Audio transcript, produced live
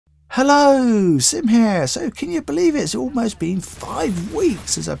Hello, Sim here. So can you believe it's almost been 5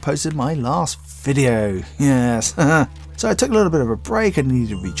 weeks since I posted my last video? Yes. So I took a little bit of a break. I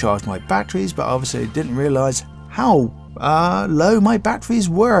needed to recharge my batteries, but obviously I didn't realise how low my batteries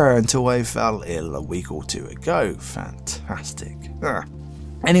were until I fell ill a week or two ago. Fantastic.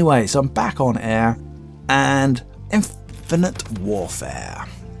 Anyway, so I'm back on air and Infinite Warfare.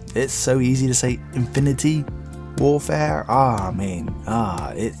 It's so easy to say Infinity Warfare.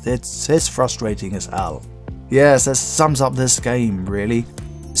 It's frustrating as hell. Yes, that sums up this game really.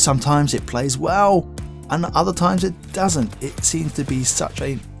 Sometimes it plays well and other times it doesn't. It seems to be such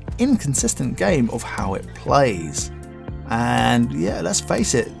an inconsistent game of how it plays. And yeah, let's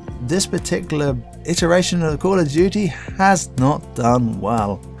face it, this particular iteration of Call of Duty has not done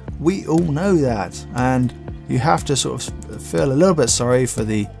well. We all know that, and you have to sort of feel a little bit sorry for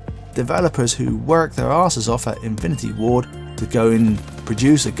the developers who work their asses off at Infinity Ward to go and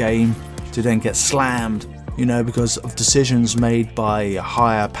produce a game to then get slammed, you know, because of decisions made by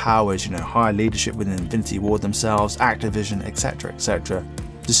higher powers, you know, higher leadership within Infinity Ward themselves, Activision, etc, etc.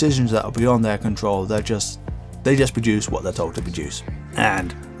 Decisions that are beyond their control. They just produce what they're told to produce.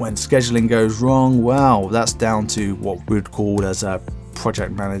 And when scheduling goes wrong, well, that's down to what we'd call as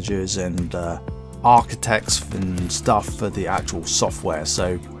project managers and architects and stuff for the actual software.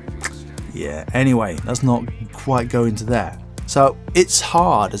 So yeah, anyway, let's not quite go into that. So it's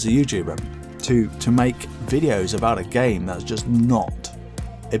hard as a YouTuber to make videos about a game that's just not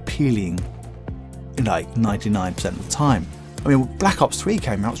appealing like 99% of the time. I mean, Black Ops 3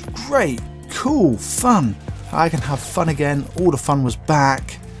 came out, it was great, cool, fun. I can have fun again, all the fun was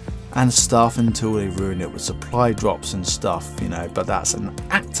back and stuff until they ruined it with supply drops and stuff, you know, but that's an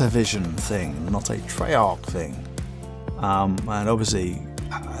Activision thing, not a Treyarch thing. And obviously,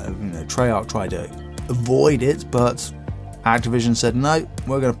 Treyarch tried to avoid it, but Activision said, no,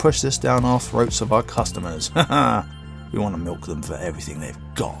 we're going to push this down our throats of our customers. We want to milk them for everything they've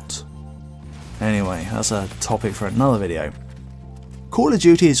got. Anyway, that's a topic for another video. Call of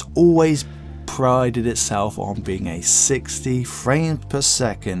Duty has always prided itself on being a 60 frames per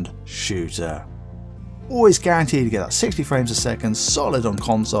second shooter. Always guaranteed to get that 60 frames a second solid on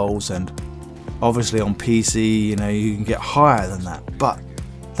consoles, and obviously on PC, you know, you can get higher than that, but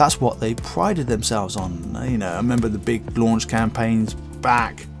that's what they prided themselves on. You know, I remember the big launch campaigns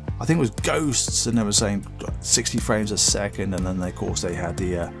back, I think it was Ghosts, and they were saying 60 frames a second, and then of course they had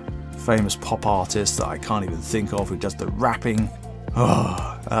the famous pop artist that I can't even think of who does the rapping,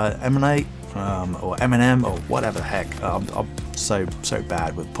 Emanate, or Eminem, or whatever the heck. I'm so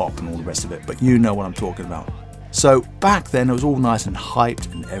bad with pop and all the rest of it, but you know what I'm talking about. So back then it was all nice and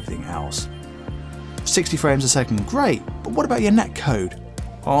hyped and everything else. 60 frames a second, great, but what about your netcode?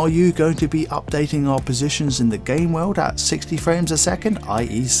 Are you going to be updating our positions in the game world at 60 frames a second,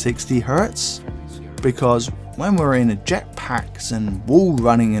 i.e. 60 Hertz? Because when we're in jetpacks and wall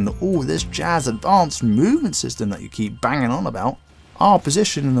running and all this jazz advanced movement system that you keep banging on about, our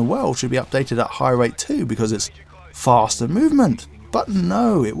position in the world should be updated at high rate too, because it's faster movement. But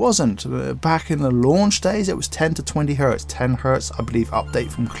no, it wasn't. Back in the launch days it was 10 to 20 Hertz, 10 Hertz I believe update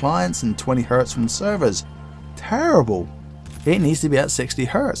from clients and 20 Hertz from servers. Terrible. It needs to be at 60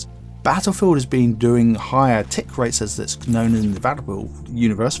 Hertz. Battlefield has been doing higher tick rates, as it's known in the Battlefield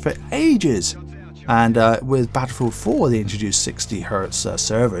universe, for ages. And with Battlefield 4 they introduced 60 Hertz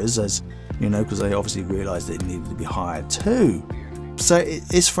servers, as you know, because they obviously realised it needed to be higher too. So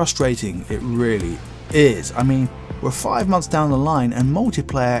it's frustrating, it really is. I mean, we're 5 months down the line and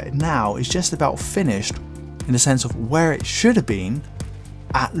multiplayer now is just about finished in the sense of where it should have been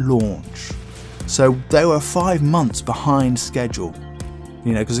at launch. So they were 5 months behind schedule,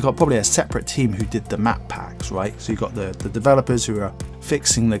 you know, because they've got probably a separate team who did the map packs, right? So you've got the developers who are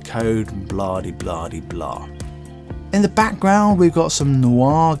fixing the code and blah-de-blah-de-blah. In the background we've got some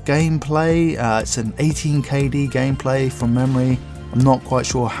noir gameplay. It's an 18KD gameplay from memory. I'm not quite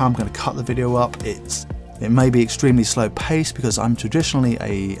sure how I'm going to cut the video up. It may be extremely slow paced because I'm traditionally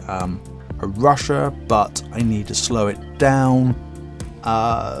a rusher, but I need to slow it down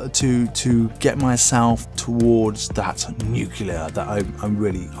to get myself towards that nuclear that I'm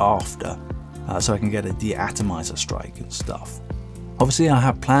really after, so I can get a deatomizer strike and stuff. Obviously I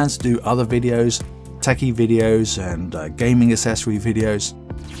have plans to do other videos, techie videos and gaming accessory videos.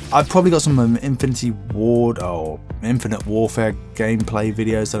 I've probably got some Infinity Ward or Infinite Warfare gameplay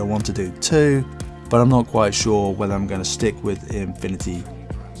videos that I want to do too, but I'm not quite sure whether I'm going to stick with Infinity.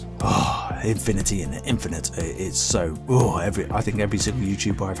 Infinity and Infinite, it's so, I think every single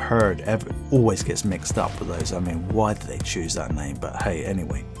YouTuber I've heard always gets mixed up with those. I mean, why did they choose that name? But hey,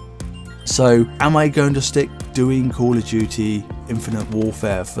 anyway. So am I going to stick doing Call of Duty Infinite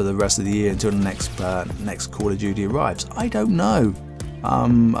Warfare for the rest of the year until the next Call of Duty arrives? I don't know.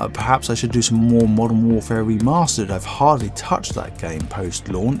 Perhaps I should do some more Modern Warfare Remastered. I've hardly touched that game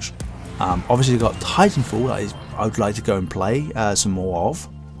post-launch. Obviously got Titanfall that I would like to go and play some more of.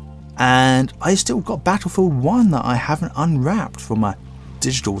 And I still got Battlefield 1 that I haven't unwrapped from a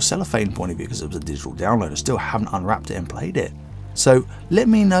digital cellophane point of view because it was a digital download. I still haven't unwrapped it and played it. So let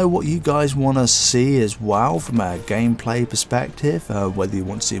me know what you guys want to see as well from a gameplay perspective, whether you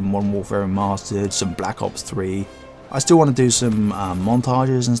want to see Modern Warfare Remastered, some Black Ops 3. I still want to do some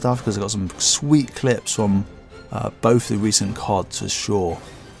montages and stuff because I've got some sweet clips from both the recent CODs for sure.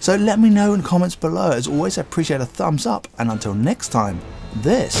 So let me know in the comments below. As always, I appreciate a thumbs up, and until next time,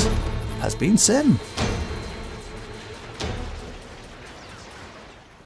 this has been Sim.